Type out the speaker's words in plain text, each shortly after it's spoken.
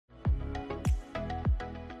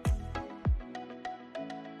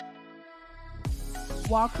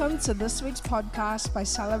Welcome to this week's podcast by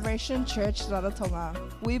Celebration Church Rarotonga.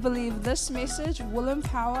 We believe this message will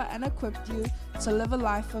empower and equip you to live a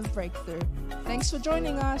life of breakthrough. Thanks for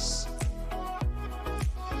joining us.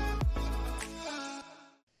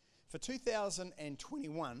 For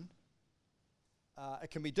 2021,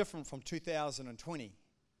 it can be different from 2020.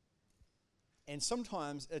 And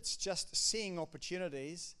sometimes it's just seeing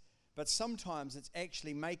opportunities, but sometimes it's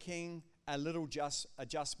actually making a little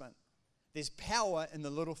adjustment. There's power in the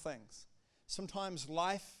little things. Sometimes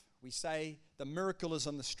life, we say the miracle is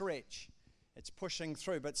on the stretch. It's pushing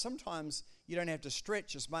through, but sometimes you don't have to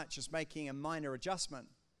stretch as much as making a minor adjustment,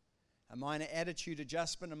 a minor attitude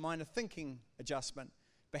adjustment, a minor thinking adjustment.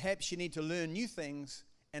 Perhaps you need to learn new things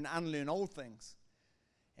and unlearn old things.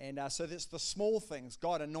 And so that's the small things.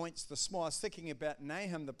 God anoints the small. I was thinking about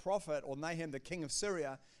Nahum the prophet, or Nahum the king of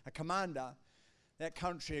Syria, a commander. That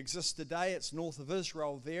country exists today. It's north of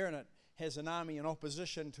Israel there, and it has an army in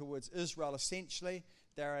opposition towards Israel essentially.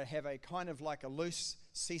 They have a kind of like a loose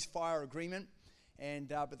ceasefire agreement. And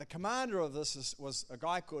but the commander of this was a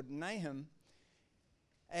guy called Nahum,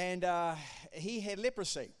 and he had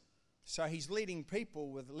leprosy. So he's leading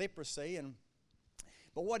people with leprosy.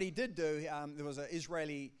 But what he did do, there was an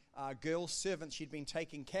Israeli girl servant, she'd been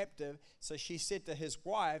taken captive. So she said to his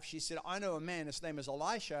wife, she said, I know a man, his name is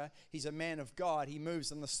Elisha. He's a man of God. He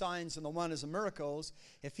moves in the signs and the wonders and miracles.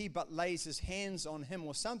 If he but lays his hands on him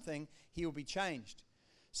or something, he will be changed.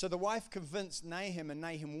 So the wife convinced Nahum, and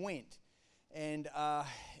Nahum went. And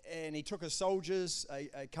he took his soldiers,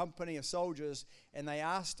 a company of soldiers, and they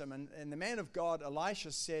asked him. And the man of God,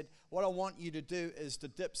 Elisha, said, what I want you to do is to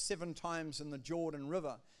dip 7 times in the Jordan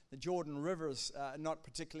River. The Jordan River is not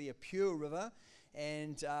particularly a pure river.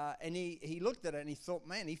 And he looked at it and he thought,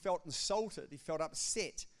 man, he felt insulted. He felt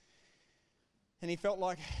upset. And he felt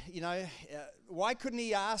like, why couldn't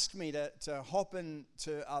he ask me to hop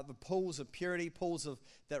into the pools of purity, pools of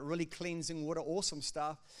that really cleansing water, awesome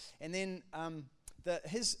stuff. And then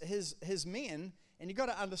his men, and you've got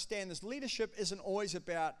to understand this, leadership isn't always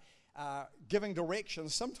about giving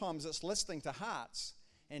directions. Sometimes it's listening to hearts.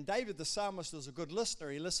 And David the psalmist was a good listener.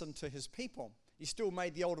 He listened to his people. He still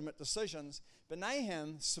made the ultimate decisions. But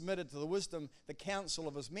Nahum submitted to the wisdom, the counsel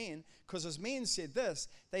of his men, because his men said this.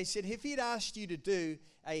 They said, if he'd asked you to do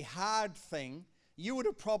a hard thing, you would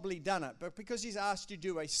have probably done it. But because he's asked you to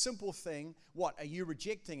do a simple thing, what? Are you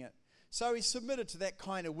rejecting it? So he submitted to that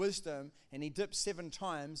kind of wisdom, and he dipped 7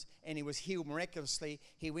 times, and he was healed miraculously.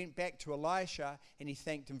 He went back to Elisha, and he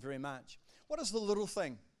thanked him very much. What is the little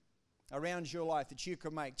thing around your life that you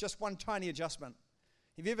can make? Just one tiny adjustment.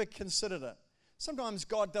 Have you ever considered it? Sometimes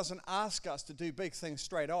God doesn't ask us to do big things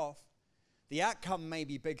straight off. The outcome may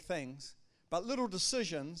be big things, but little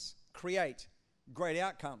decisions create great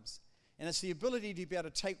outcomes. And it's the ability to be able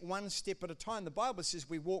to take one step at a time. The Bible says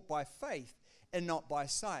we walk by faith and not by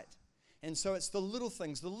sight. And so it's the little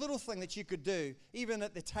things, the little thing that you could do, even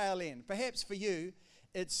at the tail end. Perhaps for you,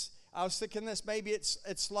 I was thinking this, maybe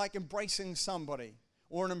it's like embracing somebody,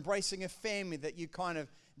 or embracing a family that you kind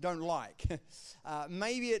of don't like.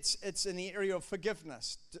 Maybe it's in the area of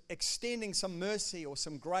forgiveness, extending some mercy or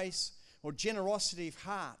some grace or generosity of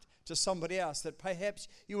heart to somebody else that perhaps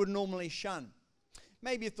you would normally shun.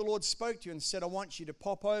 Maybe if the Lord spoke to you and said, I want you to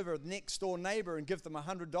pop over the next door neighbor and give them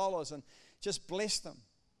 $100 and just bless them.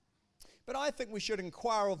 But I think we should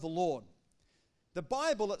inquire of the Lord. The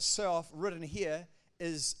Bible itself, written here,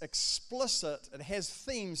 is explicit. It has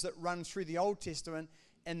themes that run through the Old Testament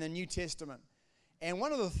and the New Testament. And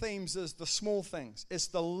one of the themes is the small things. It's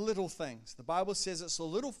the little things. The Bible says it's the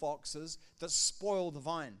little foxes that spoil the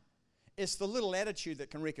vine. It's the little attitude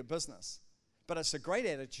that can wreck a business. But it's a great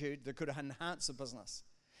attitude that could enhance a business.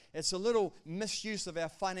 It's a little misuse of our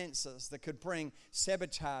finances that could bring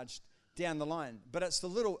sabotage down the line. But it's the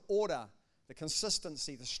little order, the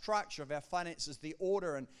consistency, the structure of our finances, the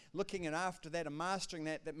order, and looking at after that and mastering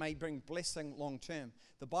that may bring blessing long term.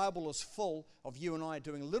 The Bible is full of you and I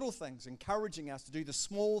doing little things, encouraging us to do the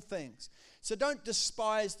small things. So don't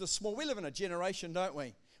despise the small. We live in a generation, don't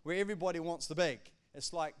we, where everybody wants the big.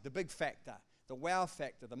 It's like the big factor, the wow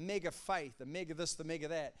factor, the mega faith, the mega this, the mega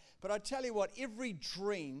that. But I tell you what, every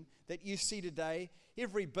dream that you see today,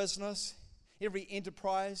 every business, every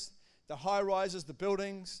enterprise, the high rises, the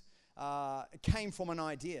buildings, it came from an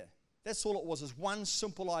idea. That's all it was, is one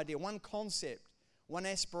simple idea, one concept, one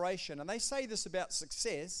aspiration. And they say this about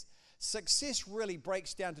success. Success really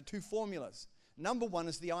breaks down to 2 formulas. Number 1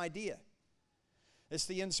 is the idea. It's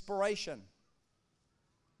the inspiration,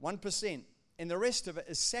 1%. And the rest of it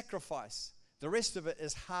is sacrifice. The rest of it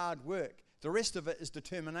is hard work. The rest of it is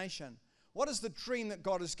determination. What is the dream that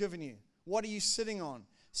God has given you? What are you sitting on?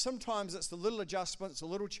 Sometimes it's the little adjustments, the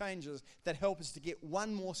little changes that help us to get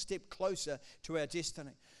one more step closer to our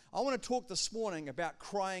destiny. I want to talk this morning about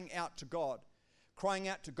crying out to God. Crying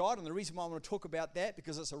out to God, and the reason why I want to talk about that,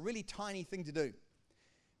 because it's a really tiny thing to do,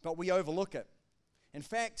 but we overlook it. In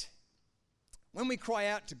fact, when we cry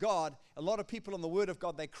out to God, a lot of people in the Word of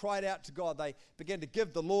God, they cried out to God. They began to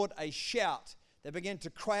give the Lord a shout. They began to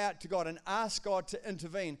cry out to God and ask God to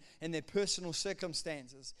intervene in their personal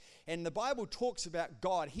circumstances. And the Bible talks about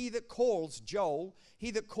God. He that calls, Joel,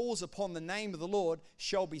 he that calls upon the name of the Lord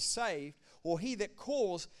shall be saved, or he that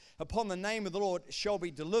calls upon the name of the Lord shall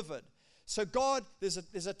be delivered. So God, there's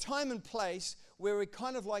a time and place where we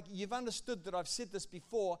kind of like, you've understood that I've said this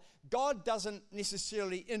before, God doesn't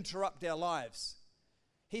necessarily interrupt our lives.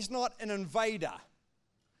 He's not an invader,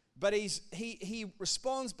 but he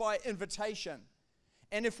responds by invitation.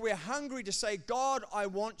 And if we're hungry to say, God, I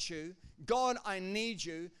want you, God, I need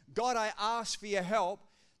you, God, I ask for your help,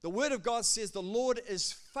 the Word of God says the Lord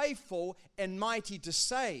is faithful and mighty to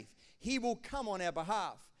save. He will come on our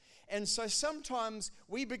behalf. And so sometimes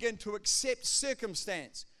we begin to accept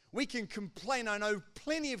circumstance. We can complain. I know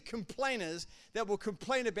plenty of complainers that will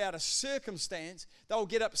complain about a circumstance. They'll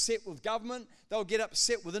get upset with government. They'll get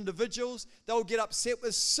upset with individuals. They'll get upset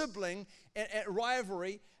with sibling and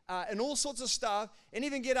rivalry and all sorts of stuff, and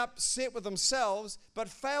even get upset with themselves, but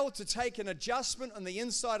fail to take an adjustment on the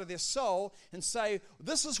inside of their soul and say,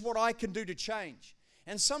 this is what I can do to change.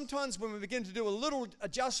 And sometimes when we begin to do a little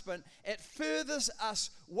adjustment, it furthers us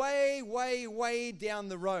way, way, way down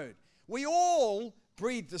the road. We all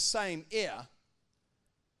breathe the same air.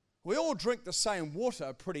 We all drink the same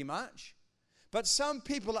water pretty much. But some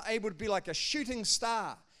people are able to be like a shooting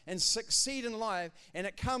star and succeed in life, and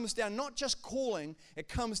it comes down not just calling, it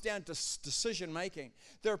comes down to decision making.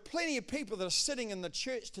 There are plenty of people that are sitting in the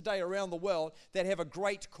church today around the world that have a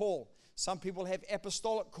great call. Some people have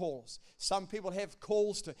apostolic calls. Some people have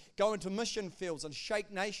calls to go into mission fields and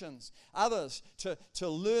shake nations. Others to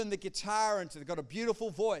learn the guitar and they've got a beautiful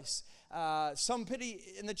voice. Somebody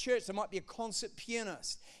in the church, there might be a concert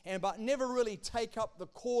pianist, but never really take up the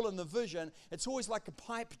call and the vision. It's always like a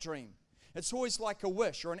pipe dream. It's always like a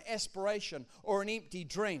wish or an aspiration or an empty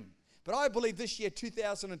dream. But I believe this year,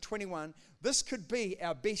 2021, this could be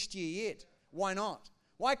our best year yet. Why not?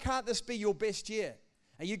 Why can't this be your best year?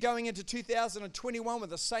 Are you going into 2021 with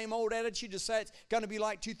the same old attitude to say it's going to be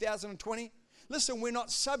like 2020? Listen, we're not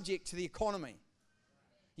subject to the economy.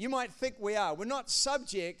 You might think we are. We're not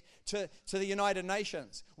subject to the United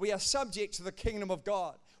Nations. We are subject to the kingdom of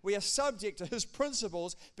God. We are subject to His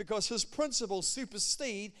principles because His principles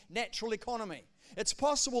supersede natural economy. It's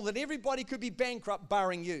possible that everybody could be bankrupt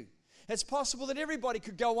barring you. It's possible that everybody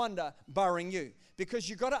could go under barring you, because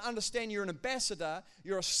you've got to understand you're an ambassador,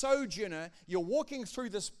 you're a sojourner, you're walking through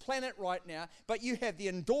this planet right now, but you have the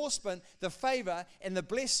endorsement, the favor, and the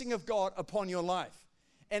blessing of God upon your life.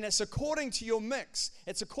 And it's according to your mix.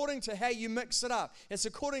 It's according to how you mix it up. It's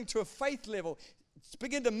according to a faith level.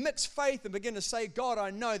 Begin to mix faith and begin to say, God,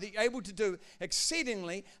 I know that you're able to do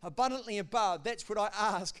exceedingly, abundantly above. That's what I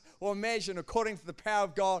ask or imagine according to the power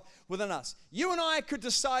of God within us. You and I could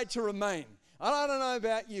decide to remain. I don't know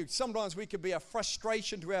about you. Sometimes we could be a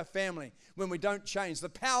frustration to our family when we don't change. The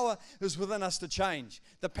power is within us to change.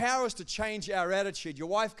 The power is to change our attitude. Your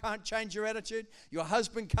wife can't change your attitude. Your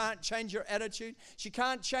husband can't change your attitude. She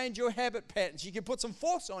can't change your habit patterns. She can put some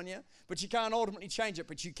force on you, but she can't ultimately change it,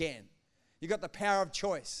 but you can. You've got the power of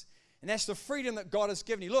choice. And that's the freedom that God has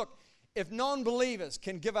given you. Look, if non-believers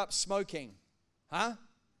can give up smoking,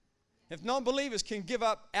 if non-believers can give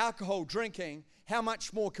up alcohol drinking, how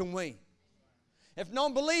much more can we? If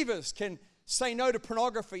non-believers can say no to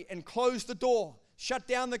pornography and close the door, shut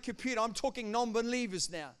down the computer, I'm talking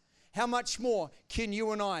non-believers now, how much more can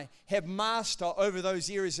you and I have master over those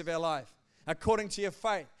areas of our life according to your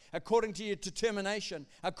faith? According to your determination,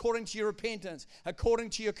 according to your repentance, according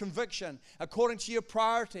to your conviction, according to your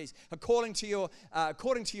priorities, according to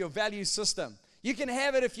your value system. You can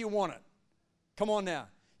have it if you want it. Come on now.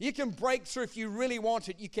 You can break through if you really want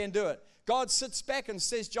it. You can do it. God sits back and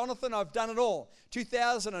says, Jonathan, I've done it all.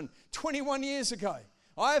 2021 years ago,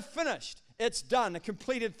 I have finished. It's done, a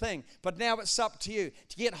completed thing. But now it's up to you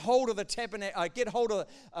to get hold of the tabernacle, get hold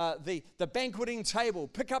of the banqueting table,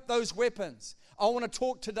 pick up those weapons. I want to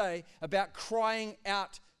talk today about crying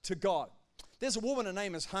out to God. There's a woman, her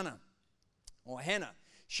name is Hannah.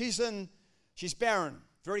 She's barren.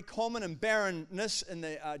 Very common, and barrenness in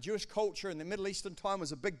the Jewish culture in the Middle Eastern time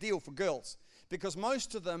was a big deal for girls because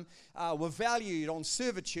most of them were valued on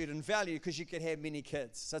servitude and value because you could have many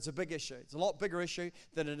kids. So it's a big issue. It's a lot bigger issue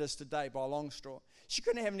than it is today by a long straw. She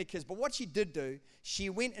couldn't have any kids, but what she did do, she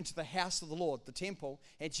went into the house of the Lord, the temple,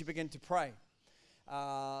 and she began to pray.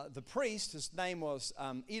 The priest, his name was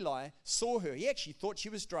Eli, saw her. He actually thought she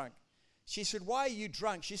was drunk. She said, "Why are you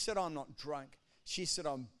drunk?" She said, "I'm not drunk." She said,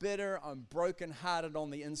 "I'm bitter, I'm brokenhearted on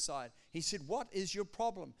the inside." He said, "What is your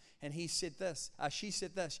problem?" And he said this. She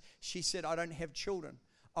said this. She said, "I don't have children.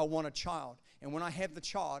 I want a child. And when I have the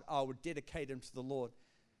child, I will dedicate him to the Lord."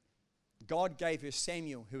 God gave her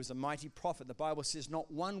Samuel, who was a mighty prophet. The Bible says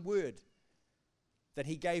not one word that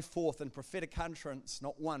he gave forth in prophetic utterance,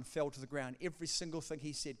 not one fell to the ground. Every single thing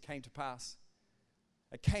he said came to pass.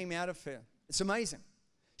 It came out of her. It's amazing.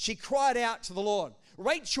 She cried out to the Lord.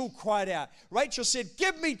 Rachel cried out. Rachel said,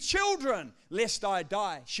 "Give me children, lest I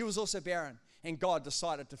die." She was also barren, and God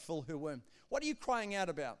decided to fill her womb. What are you crying out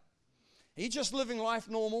about? Are you just living life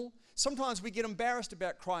normal? Sometimes we get embarrassed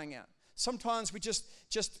about crying out. Sometimes we just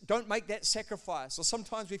don't make that sacrifice, or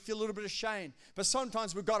sometimes we feel a little bit ashamed, but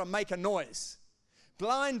sometimes we've got to make a noise.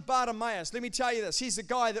 Blind Bartimaeus, let me tell you this. He's a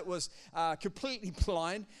guy that was completely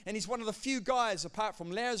blind, and he's one of the few guys, apart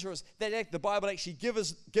from Lazarus, that the Bible actually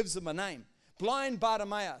gives them a name. Blind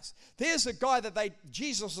Bartimaeus. There's a guy that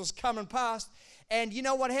Jesus was coming past, and you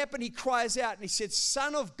know what happened? He cries out, and he said,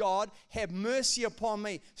 "Son of God, have mercy upon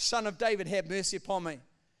me. Son of David, have mercy upon me."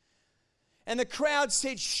 And the crowd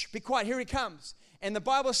said, "Shh, be quiet, here he comes." And the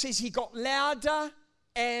Bible says he got louder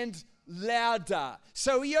and louder.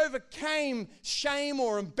 So he overcame shame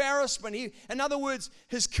or embarrassment. In other words,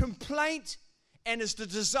 his complaint and his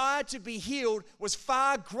desire to be healed was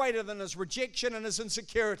far greater than his rejection and his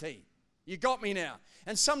insecurity. You got me now?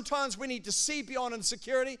 And sometimes we need to see beyond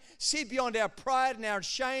insecurity, see beyond our pride and our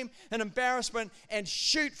shame and embarrassment, and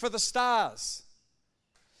shoot for the stars.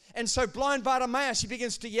 And so blind Bartimaeus, he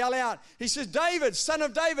begins to yell out. He says, "David, son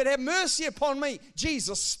of David, have mercy upon me."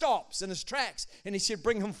 Jesus stops in his tracks, and he said,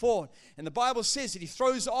 "Bring him forward." And the Bible says that he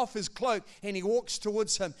throws off his cloak and he walks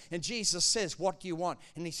towards him. And Jesus says, "What do you want?"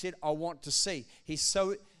 And he said, "I want to see." He's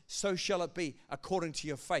so shall it be according to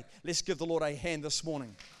your faith. Let's give the Lord a hand this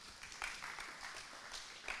morning.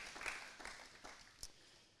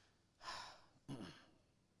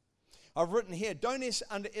 I've written here, don't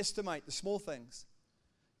underestimate the small things.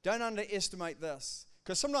 Don't underestimate this,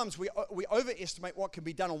 because sometimes we overestimate what can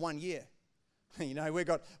be done in 1 year. You know, we've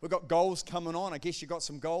got goals coming on. I guess you got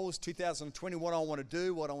some goals. 2020, what I want to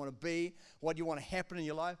do, what I want to be, what you want to happen in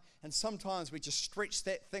your life. And sometimes we just stretch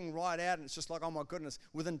that thing right out, and it's just like, oh my goodness,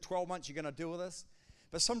 within 12 months you're going to deal with this.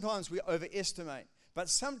 But sometimes we overestimate. But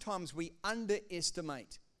sometimes we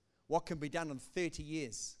underestimate what can be done in 30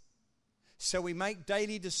 years. So we make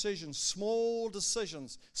daily decisions, small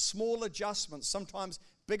adjustments, sometimes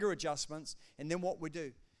bigger adjustments, and then what we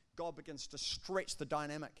do, God begins to stretch the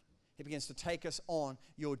dynamic. He begins to take us on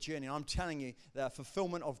your journey. And I'm telling you, the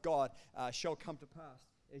fulfillment of God shall come to pass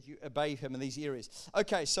as you obey Him in these areas.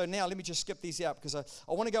 Okay, so now let me just skip these out, because I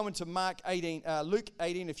want to go into Luke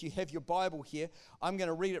 18. If you have your Bible here, I'm going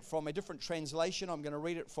to read it from a different translation. I'm going to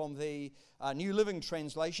read it from the New Living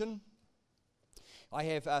Translation. I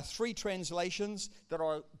have 3 translations that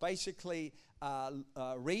I basically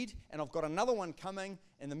read, and I've got another one coming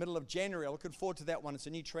in the middle of January. I'm looking forward to that one. It's a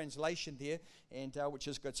new translation there, and which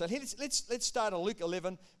is good. So let's start at Luke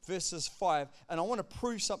 11, verses 5, and I want to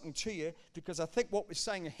prove something to you, because I think what we're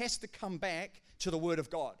saying has to come back to the Word of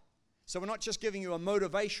God. So we're not just giving you a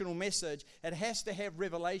motivational message. It has to have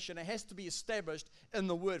revelation. It has to be established in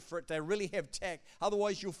the Word for it to really have tact.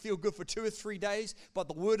 Otherwise, you'll feel good for 2 or 3 days, but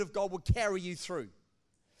the Word of God will carry you through.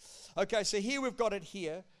 Okay, so here we've got it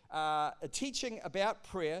here, a teaching about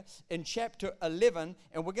prayer in chapter 11,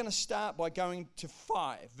 and we're going to start by going to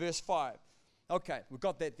 5, verse 5. Okay, we've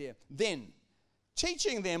got that there. Then,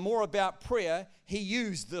 teaching them more about prayer, he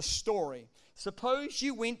used this story. Suppose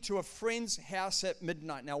you went to a friend's house at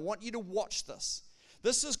midnight. Now, I want you to watch this.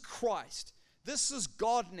 This is Christ. This is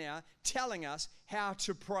God now telling us how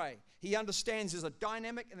to pray. He understands there's a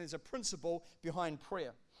dynamic and there's a principle behind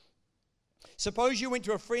prayer. Suppose you went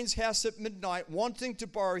to a friend's house at midnight wanting to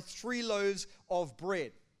borrow 3 loaves of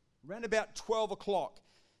bread, around about 12 o'clock,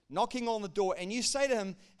 knocking on the door, and you say to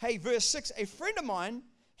him, hey, verse 6, a friend of mine,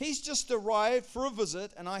 he's just arrived for a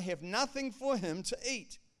visit, and I have nothing for him to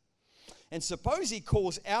eat. And suppose he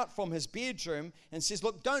calls out from his bedroom and says,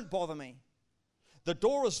 look, don't bother me. The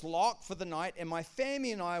door is locked for the night, and my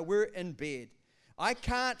family and I, we're in bed. I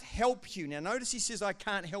can't help you. Now notice he says, I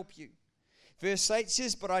can't help you. Verse 8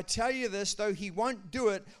 says, but I tell you this, though he won't do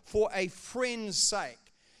it for a friend's sake.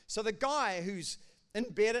 So the guy who's in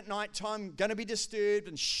bed at night time, going to be disturbed,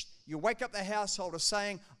 and you wake up the household of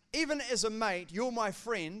saying, even as a mate, you're my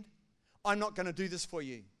friend, I'm not going to do this for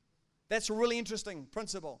you. That's a really interesting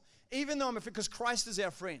principle. Even though because Christ is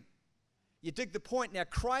our friend. You dig the point. Now,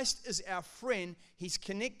 Christ is our friend. He's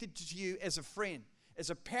connected to you as a friend. As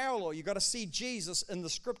a parallel, you've got to see Jesus in the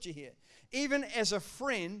scripture here. Even as a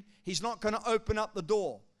friend, he's not going to open up the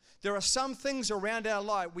door. There are some things around our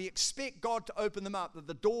life, we expect God to open them up, that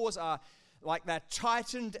the doors are like they're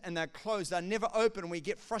tightened and they're closed. They're never open, and we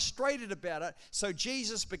get frustrated about it. So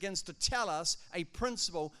Jesus begins to tell us a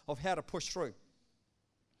principle of how to push through.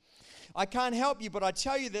 I can't help you, but I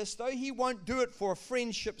tell you this, though he won't do it for a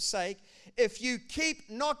friendship's sake, if you keep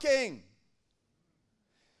knocking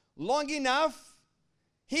long enough,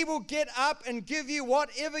 he will get up and give you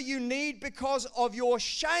whatever you need because of your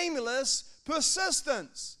shameless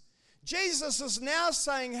persistence. Jesus is now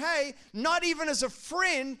saying, hey, not even as a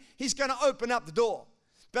friend, he's going to open up the door.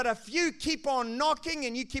 But if you keep on knocking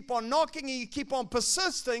and you keep on knocking and you keep on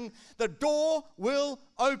persisting, the door will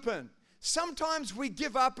open. Sometimes we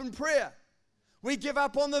give up in prayer. We give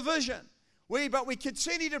up on the vision. But we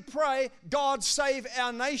continue to pray, God, save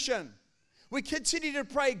our nation. We continue to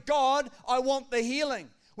pray, God, I want the healing.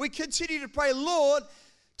 We continue to pray, Lord,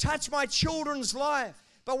 touch my children's life.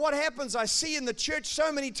 But what happens, I see in the church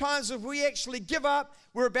so many times, if we actually give up,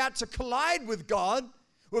 we're about to collide with God.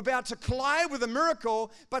 We're about to collide with a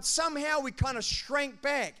miracle, but somehow we kind of shrank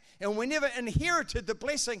back and we never inherited the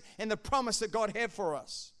blessing and the promise that God had for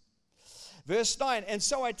us. Verse 9, and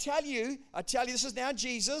so I tell you, this is now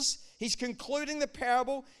Jesus. He's concluding the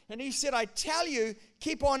parable, and he said, I tell you,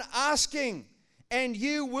 keep on asking, and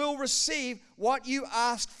you will receive what you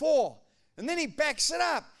ask for. And then he backs it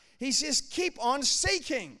up. He says, keep on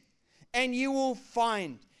seeking, and you will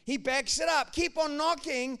find. He backs it up. Keep on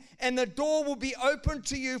knocking, and the door will be open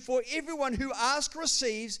to you. For everyone who asks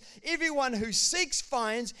receives, everyone who seeks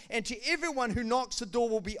finds, and to everyone who knocks, the door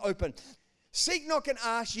will be open. Seek, knock, and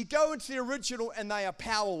ask. You go into the original, and they are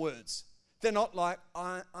power words. They're not like,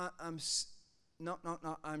 I'm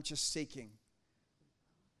just seeking.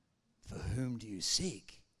 For whom do you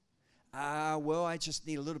seek? Well, I just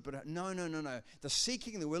need a little bit of... No. The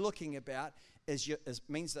seeking that we're looking about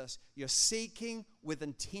means this. You're seeking with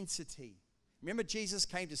intensity. Remember Jesus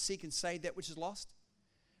came to seek and save that which is lost?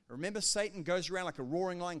 Remember Satan goes around like a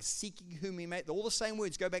roaring lion, seeking whom he may... All the same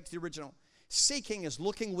words go back to the original. Seeking is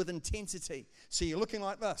looking with intensity. So you're looking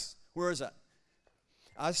like this. Where is it?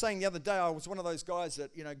 I was saying the other day, I was one of those guys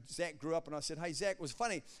that, Zach grew up, and I said, hey, Zach, it was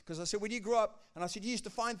funny, because I said, when you grew up, and I said, you used to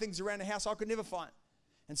find things around the house I could never find.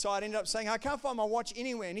 And so I'd ended up saying, I can't find my watch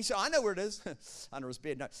anywhere. And he said, I know where it is. Under his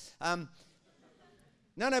bed, no.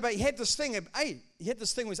 No, but he had this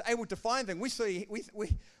thing, was able to find things.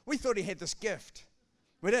 We thought he had this gift.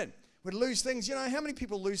 We did. We'd lose things. How many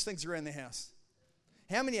people lose things around their house?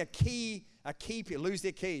 How many people lose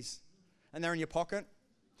their keys and they're in your pocket?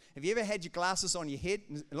 Have you ever had your glasses on your head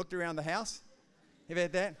and looked around the house? Ever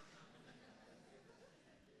had that?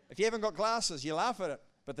 If you haven't got glasses, you laugh at it,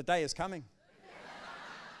 but the day is coming.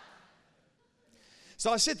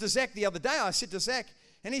 So I said to Zach the other day,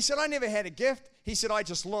 and he said, I never had a gift. He said, I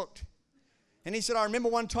just looked. And he said, I remember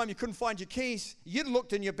one time you couldn't find your keys. You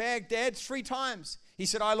looked in your bag, Dad, 3 times. He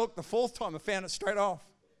said, I looked the 4th time and found it straight off.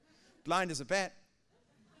 Blind as a bat.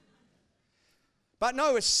 But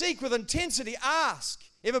no, it's seek with intensity, ask.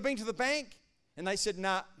 Ever been to the bank? And they said,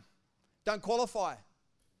 nah, don't qualify.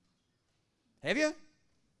 Have you?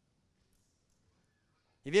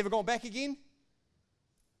 Have you ever gone back again?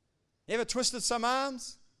 Ever twisted some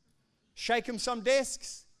arms? Shaken some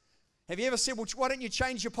desks? Have you ever said, well, why don't you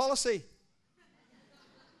change your policy?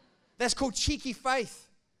 That's called cheeky faith.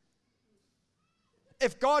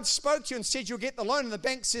 If God spoke to you and said you'll get the loan and the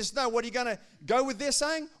bank says no, what are you going to go with their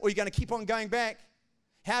saying? Or are you going to keep on going back?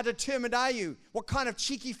 How determined are you? What kind of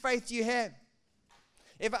cheeky faith do you have?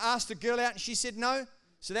 Ever asked a girl out and she said no?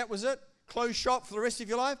 So that was it? Close shop for the rest of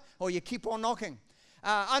your life? Or you keep on knocking?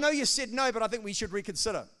 I know you said no, but I think we should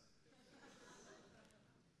reconsider.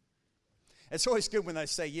 It's always good when they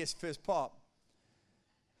say yes first pop.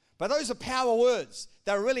 But those are power words.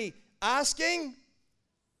 They're really asking,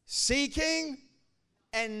 seeking,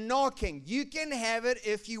 and knocking. You can have it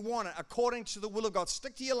if you want it, according to the will of God.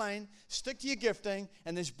 Stick to your lane, stick to your gifting,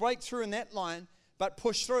 and there's breakthrough in that line, but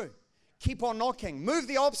push through. Keep on knocking. Move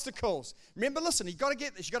the obstacles. Remember, listen, you've got to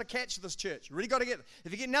get this. You've got to catch this, church. You really got to get it.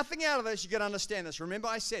 If you get nothing out of this, you've got to understand this. Remember,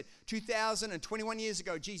 I said 2021 years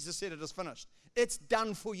ago, Jesus said it is finished. It's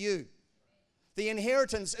done for you. The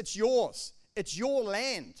inheritance, it's yours. It's your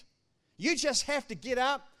land. You just have to get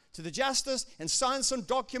up to the justice and sign some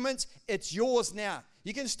documents. It's yours now.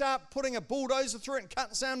 You can start putting a bulldozer through it and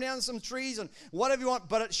cutting down some trees and whatever you want,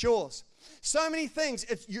 but it's yours. So many things.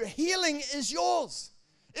 If your healing is yours.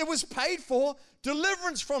 It was paid for.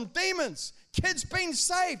 Deliverance from demons. Kids being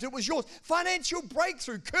saved. It was yours. Financial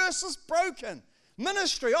breakthrough. Curses broken.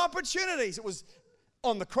 Ministry, opportunities. It was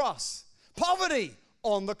on the cross. Poverty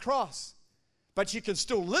on the cross. But you can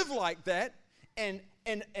still live like that and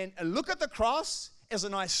look at the cross as a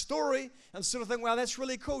nice story and sort of think, wow, that's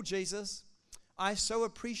really cool, Jesus. I so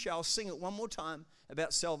appreciate, I'll sing it one more time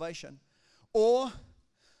about salvation. Or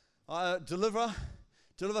deliver,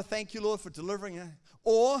 thank you, Lord, for delivering it.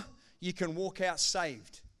 Or you can walk out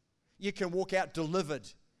saved. You can walk out delivered.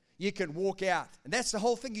 You can walk out. And that's the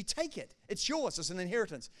whole thing. You take it. It's yours. It's an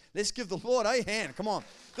inheritance. Let's give the Lord a hand. Come on.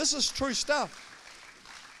 This is true stuff.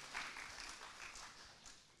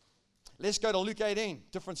 Let's go to Luke 18.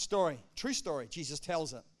 Different story. True story. Jesus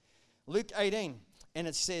tells it. Luke 18. And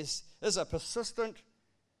it says, there's a persistent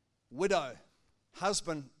widow.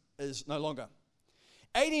 Husband is no longer.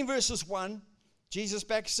 18 verses 1. Jesus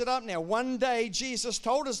backs it up now. One day, Jesus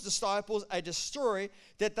told his disciples a story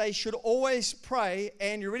that they should always pray.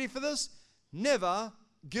 And you ready for this? Never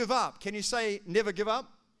give up. Can you say never give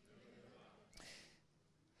up?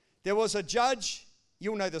 There was a judge.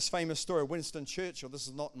 You'll know this famous story, Winston Churchill. This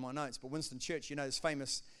is not in my notes, but Winston Churchill, you know this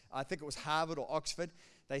famous, I think it was Harvard or Oxford.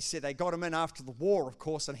 They said they got him in after the war, of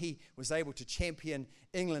course, and he was able to champion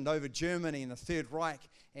England over Germany in the Third Reich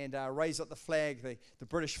and raise up the flag, the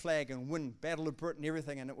British flag, and win Battle of Britain and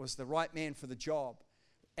everything, and it was the right man for the job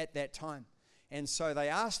at that time. And so they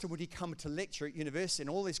asked him, would he come to lecture at university, and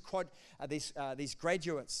all these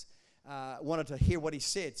graduates wanted to hear what he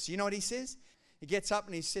said. So you know what he says? He gets up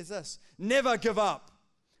and he says this, never give up.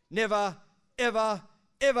 Never, ever,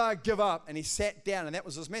 ever give up. And he sat down, and that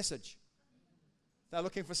was his message. They're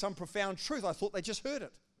looking for some profound truth. I thought they just heard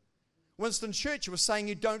it. Winston Churchill was saying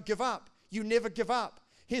you don't give up. You never give up.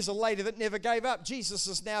 Here's a lady that never gave up. Jesus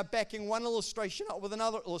is now backing one illustration up with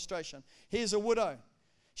another illustration. Here's a widow.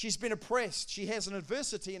 She's been oppressed. She has an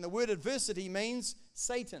adversity, and the word adversity means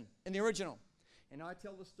Satan in the original. And I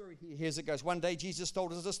tell the story here. Here's it goes. One day Jesus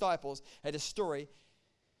told his disciples a story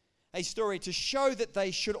to show that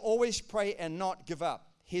they should always pray and not give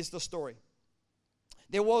up. Here's the story.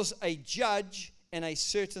 There was a judge in a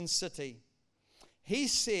certain city. He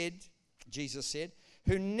said, Jesus said,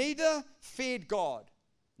 who neither feared God,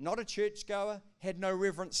 not a churchgoer, had no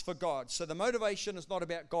reverence for God. So the motivation is not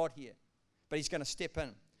about God here, but he's going to step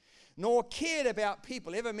in. Nor cared about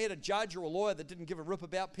people. Ever met a judge or a lawyer that didn't give a rip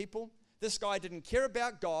about people? This guy didn't care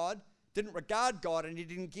about God, didn't regard God, and he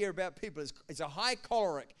didn't care about people. He's a high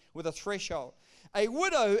choleric with a threshold. A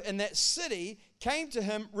widow in that city came to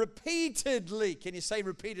him repeatedly. Can you say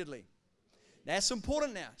repeatedly? That's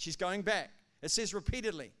important now. She's going back. It says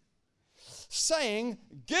repeatedly. Saying,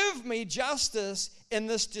 give me justice in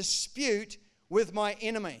this dispute with my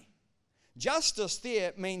enemy. Justice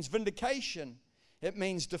there means vindication. It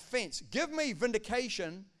means defense. Give me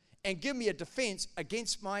vindication and give me a defense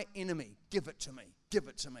against my enemy. Give it to me. Give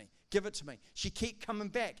it to me. Give it to me. She kept coming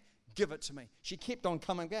back. Give it to me. She kept on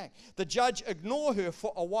coming back. The judge ignored her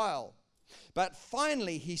for a while. But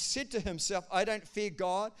finally, he said to himself, I don't fear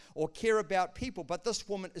God or care about people, but this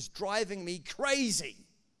woman is driving me crazy.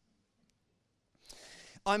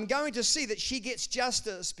 I'm going to see that she gets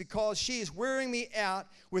justice because she is wearing me out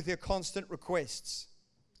with her constant requests.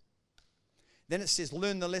 Then it says,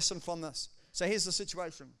 learn the lesson from this. So here's the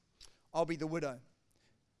situation. I'll be the widow.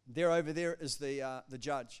 There over there is the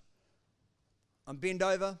judge. I'm bent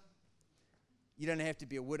over. You don't have to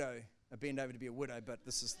be a bend over to be a widow, but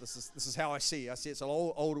this is how I see it. I see it's an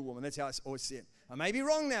older woman. That's how I always see it. I may be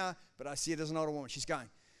wrong now, but I see it as an older woman. She's going.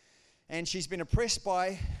 And she's been oppressed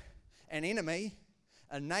by an enemy,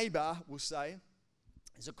 a neighbor, we'll say.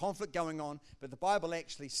 There's a conflict going on, but the Bible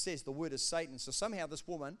actually says the word is Satan. So somehow this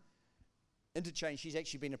woman, interchange, she's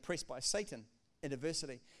actually been oppressed by Satan in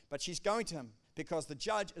adversity. But she's going to him because the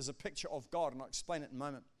judge is a picture of God, and I'll explain it in a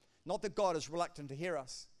moment. Not that God is reluctant to hear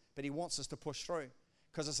us, but he wants us to push through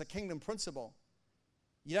because it's a kingdom principle.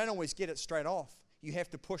 You don't always get it straight off. You have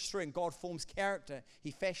to push through, and God forms character.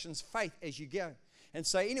 He fashions faith as you go. And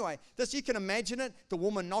so anyway, this, you can imagine it, the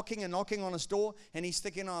woman knocking on his door, and he's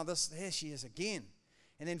thinking, oh, there she is again.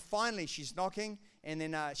 And then finally she's knocking, and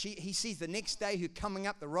then he sees the next day her coming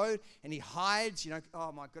up the road, and he hides,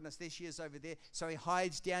 oh my goodness, there she is over there. So he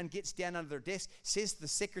hides down, gets down under their desk, says to the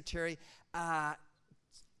secretary, I'm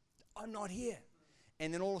not here.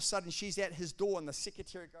 And then all of a sudden she's at his door, and the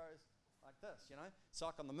secretary goes like this, It's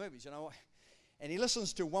like on the movies, And he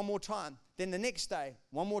listens to one more time. Then the next day,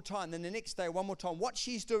 one more time. Then the next day, one more time. What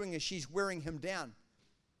she's doing is she's wearing him down.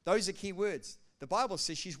 Those are key words. the Bible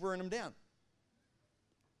says she's wearing them down.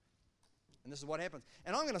 And this is what happens.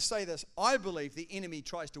 And I'm going to say this. I believe the enemy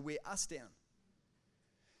tries to wear us down.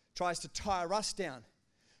 Tries to tire us down.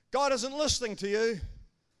 God isn't listening to you.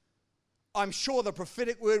 I'm sure the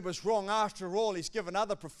prophetic word was wrong. After all, he's given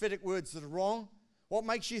other prophetic words that are wrong. What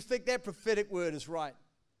makes you think that prophetic word is right?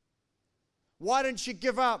 Why don't you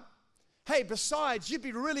give up? Hey, besides, you'd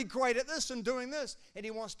be really great at this and doing this. And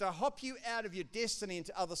he wants to hop you out of your destiny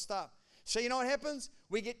into other stuff. So you know what happens?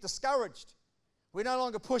 We get discouraged. We no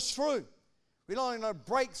longer push through. We no longer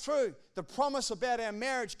break through. The promise about our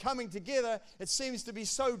marriage coming together, it seems to be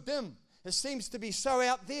so dim. It seems to be so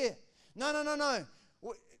out there. No.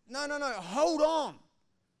 Hold on.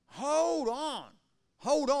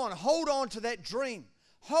 Hold on to that dream.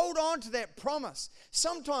 Hold on to that promise.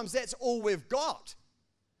 Sometimes that's all we've got.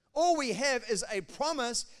 All we have is a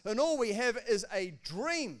promise, and all we have is a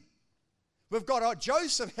dream. We've got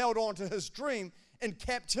Joseph held on to his dream in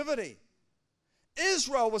captivity.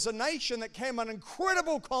 Israel was a nation that came under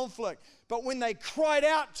incredible conflict, but when they cried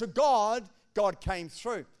out to God, God came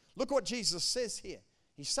through. Look what Jesus says here.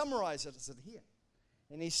 He summarizes it here.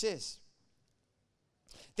 And he says,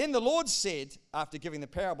 then the Lord said, after giving the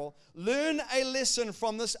parable, learn a lesson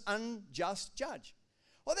from this unjust judge.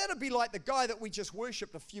 Well, that would be like the guy that we just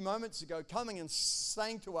worshipped a few moments ago coming and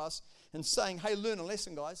saying to us and saying, hey, learn a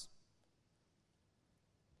lesson, guys.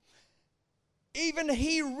 Even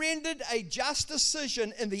he rendered a just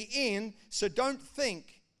decision in the end, so don't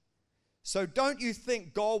you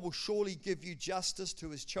think God will surely give you justice to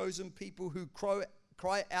his chosen people who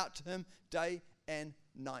cry out to him day and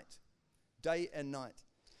night. Day and night.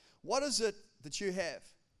 What is it that you have?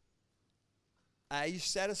 Are you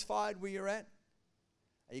satisfied where you're at?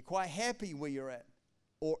 Are you quite happy where you're at?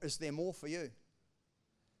 Or is there more for you?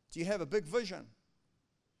 Do you have a big vision?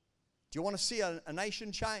 Do you want to see a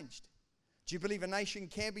nation changed? Do you believe a nation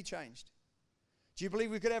can be changed? Do you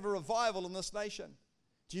believe we could have a revival in this nation?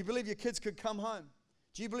 Do you believe your kids could come home?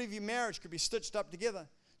 Do you believe your marriage could be stitched up together?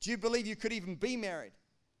 Do you believe you could even be married?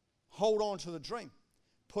 Hold on to the dream.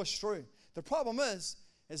 Push through. The problem is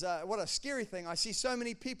what a scary thing. I see so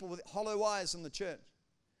many people with hollow eyes in the church.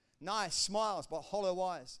 Nice smiles, but hollow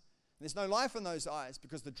eyes. And there's no life in those eyes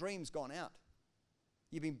because the dream's gone out.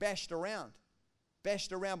 You've been bashed around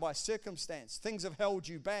by circumstance. Things have held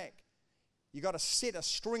you back. You got to set a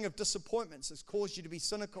string of disappointments. It's caused you to be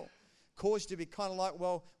cynical. Caused you to be kind of like,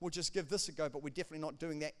 well, we'll just give this a go, but we're definitely not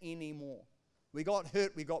doing that anymore. We got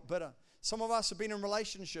hurt, we got bitter. Some of us have been in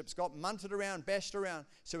relationships, got munted around, bashed around,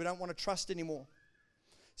 so we don't want to trust anymore.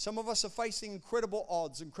 Some of us are facing incredible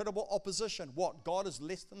odds, incredible opposition. What, God is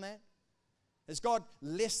less than that? Is God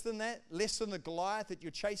less than that? Less than the Goliath that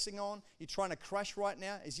you're chasing on, you're trying to crush right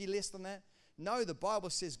now? Is he less than that? No, the Bible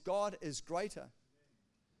says God is greater.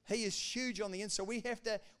 He is huge on the inside. We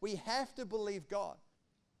have to believe God.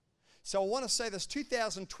 So I want to say this,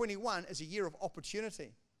 2021 is a year of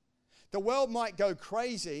opportunity. The world might go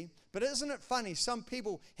crazy, but isn't it funny? Some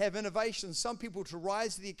people have innovations, some people to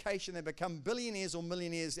rise to the occasion, they become billionaires or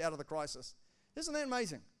millionaires out of the crisis. Isn't that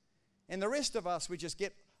amazing? And the rest of us, we just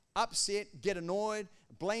get upset, get annoyed,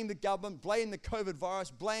 blame the government, blame the COVID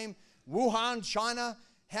virus, blame Wuhan, China,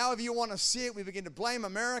 however you want to see it. We begin to blame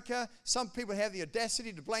America. Some people have the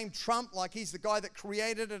audacity to blame Trump like he's the guy that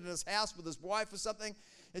created it in his house with his wife or something.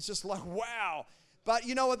 It's just like, wow. But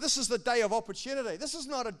you know what? This is the day of opportunity. This is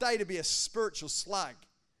not a day to be a spiritual slug.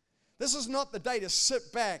 This is not the day to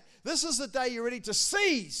sit back. This is the day you're ready to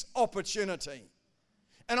seize opportunity.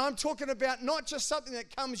 And I'm talking about not just something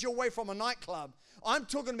that comes your way from a nightclub. I'm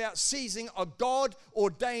talking about seizing a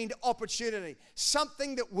God-ordained opportunity.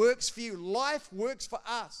 Something that works for you. Life works for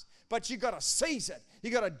us. But you got to seize it.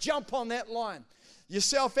 You got to jump on that line.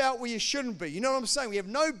 Yourself out where you shouldn't be. You know what I'm saying? We have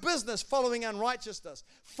no business following unrighteousness.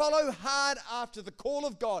 Follow hard after the call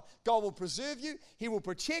of God. God will preserve you. He will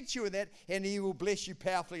protect you in that, and He will bless you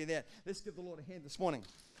powerfully in that. Let's give the Lord a hand this morning.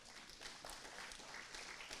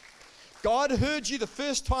 God heard you the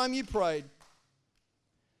first time you prayed.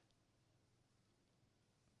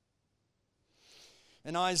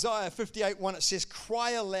 In Isaiah 58:1 it says,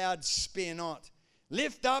 cry aloud, spare not.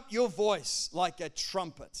 Lift up your voice like a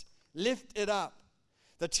trumpet. Lift it up.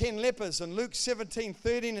 The 10 lepers in Luke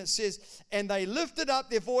 17:13 it says, and they lifted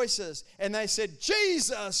up their voices and they said,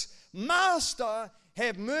 Jesus, Master,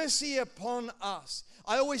 have mercy upon us.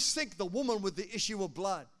 I always think the woman with the issue of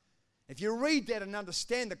blood. If you read that and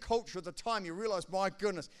understand the culture of the time, you realize, my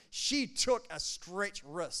goodness, she took a stretch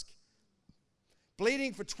risk.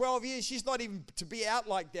 Bleeding for 12 years, she's not even to be out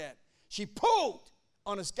like that. She pulled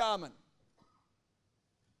on his garment.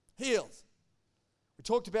 Healed. We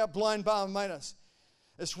talked about blind Bartimaeus.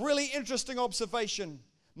 It's really interesting observation.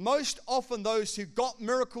 Most often those who got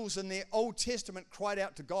miracles in their Old Testament cried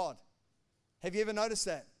out to God. Have you ever noticed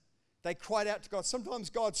that? They cried out to God. Sometimes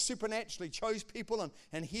God supernaturally chose people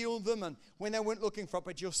and healed them and when they weren't looking for it.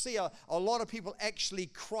 But you'll see a lot of people actually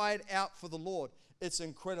cried out for the Lord. It's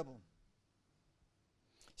incredible.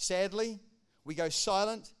 Sadly, we go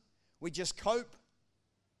silent. We just cope.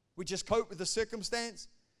 We just cope with the circumstance.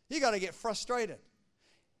 You got to get frustrated.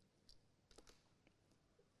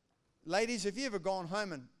 Ladies, have you ever gone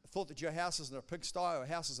home and thought that your house is in a pigsty or your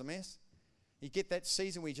house is a mess? You get that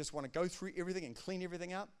season where you just want to go through everything and clean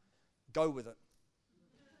everything up? Go with it.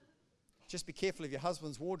 Just be careful of your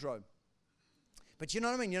husband's wardrobe. But you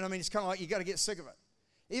know what I mean? It's kind of like you got to get sick of it.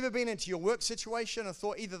 Ever been into your work situation and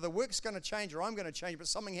thought either the work's going to change or I'm going to change, but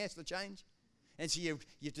something has to change? And so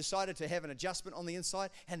you've decided to have an adjustment on the inside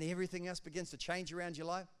and everything else begins to change around your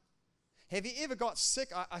life? Have you ever got sick?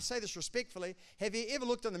 I say this respectfully. Have you ever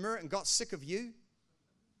looked in the mirror and got sick of you?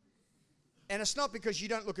 And it's not because you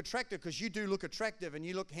don't look attractive, because you do look attractive and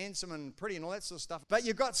you look handsome and pretty and all that sort of stuff. But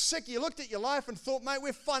you got sick, you looked at your life and thought, mate,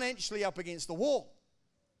 we're financially up against the wall.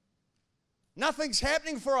 Nothing's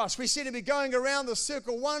happening for us. We seem to be going around the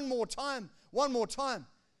circle one more time.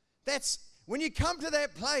 That's when you come to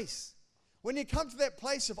that place. When you come to that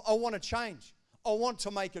place of, I want to change. I want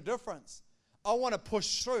to make a difference. I want to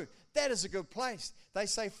push through. That is a good place. They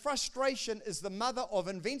say frustration is the mother of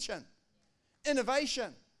invention,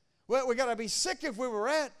 innovation. We're going to be sick of where we're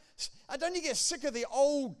at. Don't you get sick of the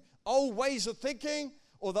old ways of thinking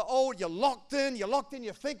or the old, you're locked in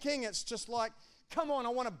your thinking. It's just like, come on, I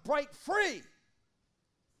want to break free.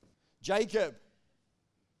 Jacob.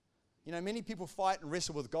 You know, many people fight and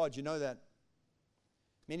wrestle with God. You know that.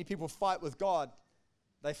 Many people fight with God.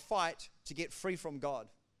 They fight to get free from God.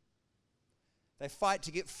 They fight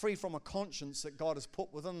to get free from a conscience that God has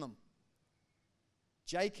put within them.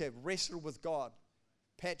 Jacob wrestled with God,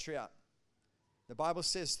 patriarch. The Bible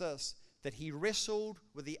says this, that he wrestled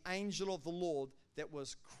with the angel of the Lord that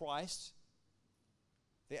was Christ.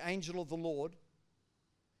 The angel of the Lord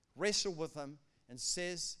wrestled with him and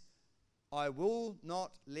says, I will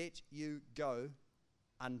not let you go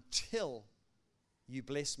until you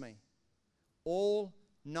bless me. All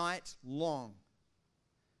night long,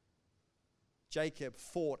 Jacob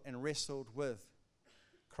fought and wrestled with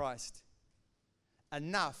Christ.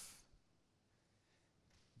 Enough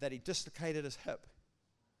that he dislocated his hip.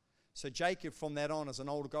 So Jacob, from that on, as an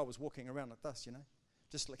older guy, was walking around like this,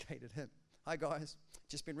 dislocated hip. Hi guys,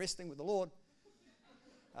 just been wrestling with the Lord.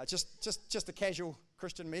 Just a casual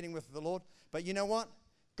Christian meeting with the Lord. But you know what?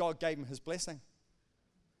 God gave him his blessing.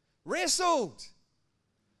 Wrestled.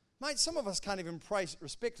 Mate, some of us can't even pray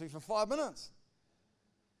respectfully for 5 minutes.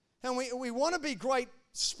 And we want to be great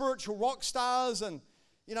spiritual rock stars and,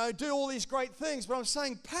 do all these great things. But I'm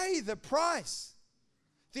saying pay the price.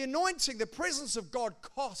 The anointing, the presence of God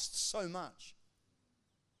costs so much.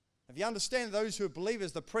 If you understand those who are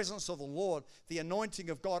believers, the presence of the Lord, the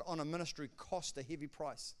anointing of God on a ministry costs a heavy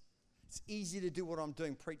price. It's easy to do what I'm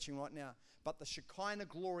doing, preaching right now. But the Shekinah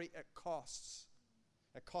glory, it costs.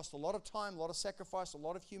 It costs a lot of time, a lot of sacrifice, a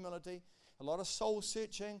lot of humility, a lot of soul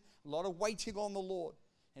searching, a lot of waiting on the Lord.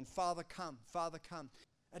 And Father, come. Father, come.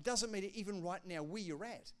 It doesn't mean even right now where you're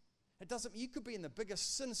at. You could be in the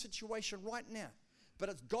biggest sin situation right now. But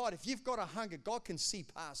it's God. If you've got a hunger, God can see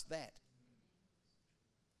past that.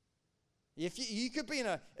 If you could be in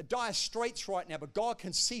a dire straits right now, but God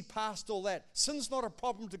can see past all that. Sin's not a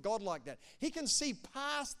problem to God like that. He can see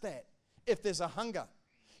past that if there's a hunger.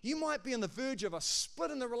 You might be on the verge of a split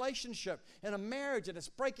in the relationship, in a marriage, and it's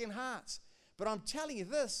breaking hearts. But I'm telling you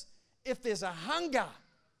this, if there's a hunger,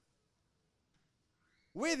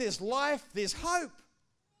 where there's life, there's hope.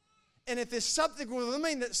 And if there's something within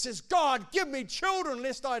me that says, God, give me children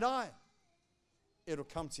lest I die, it'll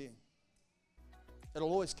come to you.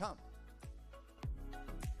 It'll always come.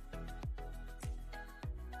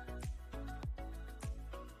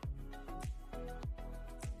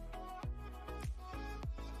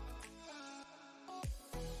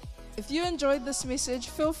 If you enjoyed this message,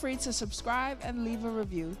 feel free to subscribe and leave a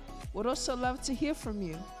review. We'd also love to hear from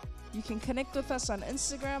you. You can connect with us on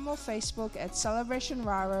Instagram or Facebook at Celebration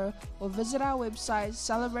Raro or visit our website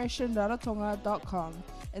celebrationrarotonga.com.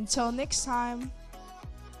 Until next time.